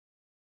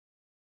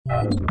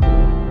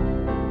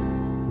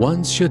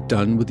Once you're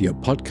done with your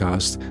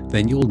podcast,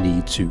 then you'll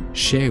need to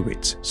share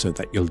it so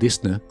that your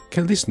listener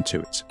can listen to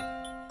it.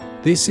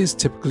 This is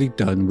typically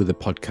done with a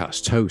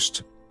podcast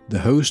host. The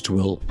host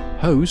will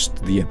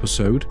host the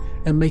episode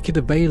and make it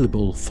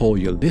available for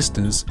your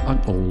listeners on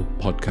all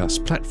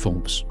podcast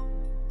platforms.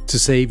 To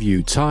save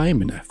you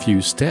time and a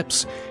few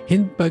steps,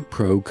 Hindenburg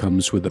Pro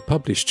comes with a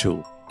publish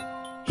tool.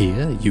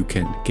 Here you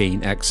can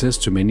gain access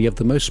to many of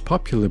the most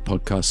popular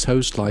podcast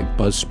hosts like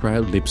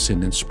Buzzsprout,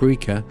 Libsyn and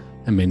Spreaker,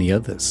 and many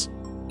others.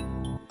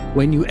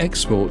 When you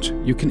export,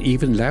 you can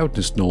even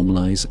loudness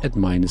normalize at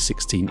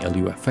 -16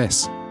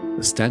 LUFS,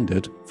 the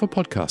standard for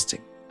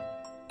podcasting.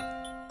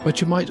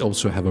 But you might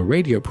also have a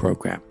radio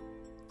program.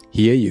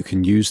 Here you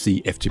can use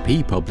the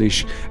FTP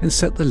publish and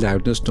set the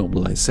loudness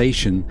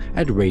normalization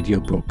at radio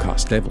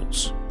broadcast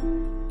levels.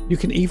 You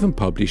can even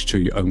publish to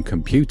your own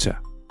computer.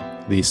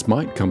 This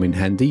might come in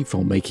handy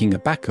for making a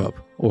backup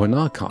or an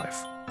archive.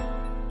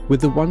 With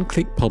the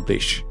one-click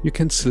publish, you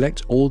can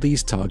select all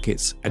these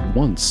targets at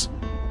once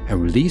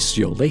and release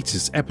your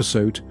latest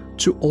episode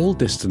to all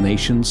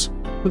destinations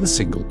with a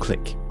single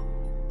click.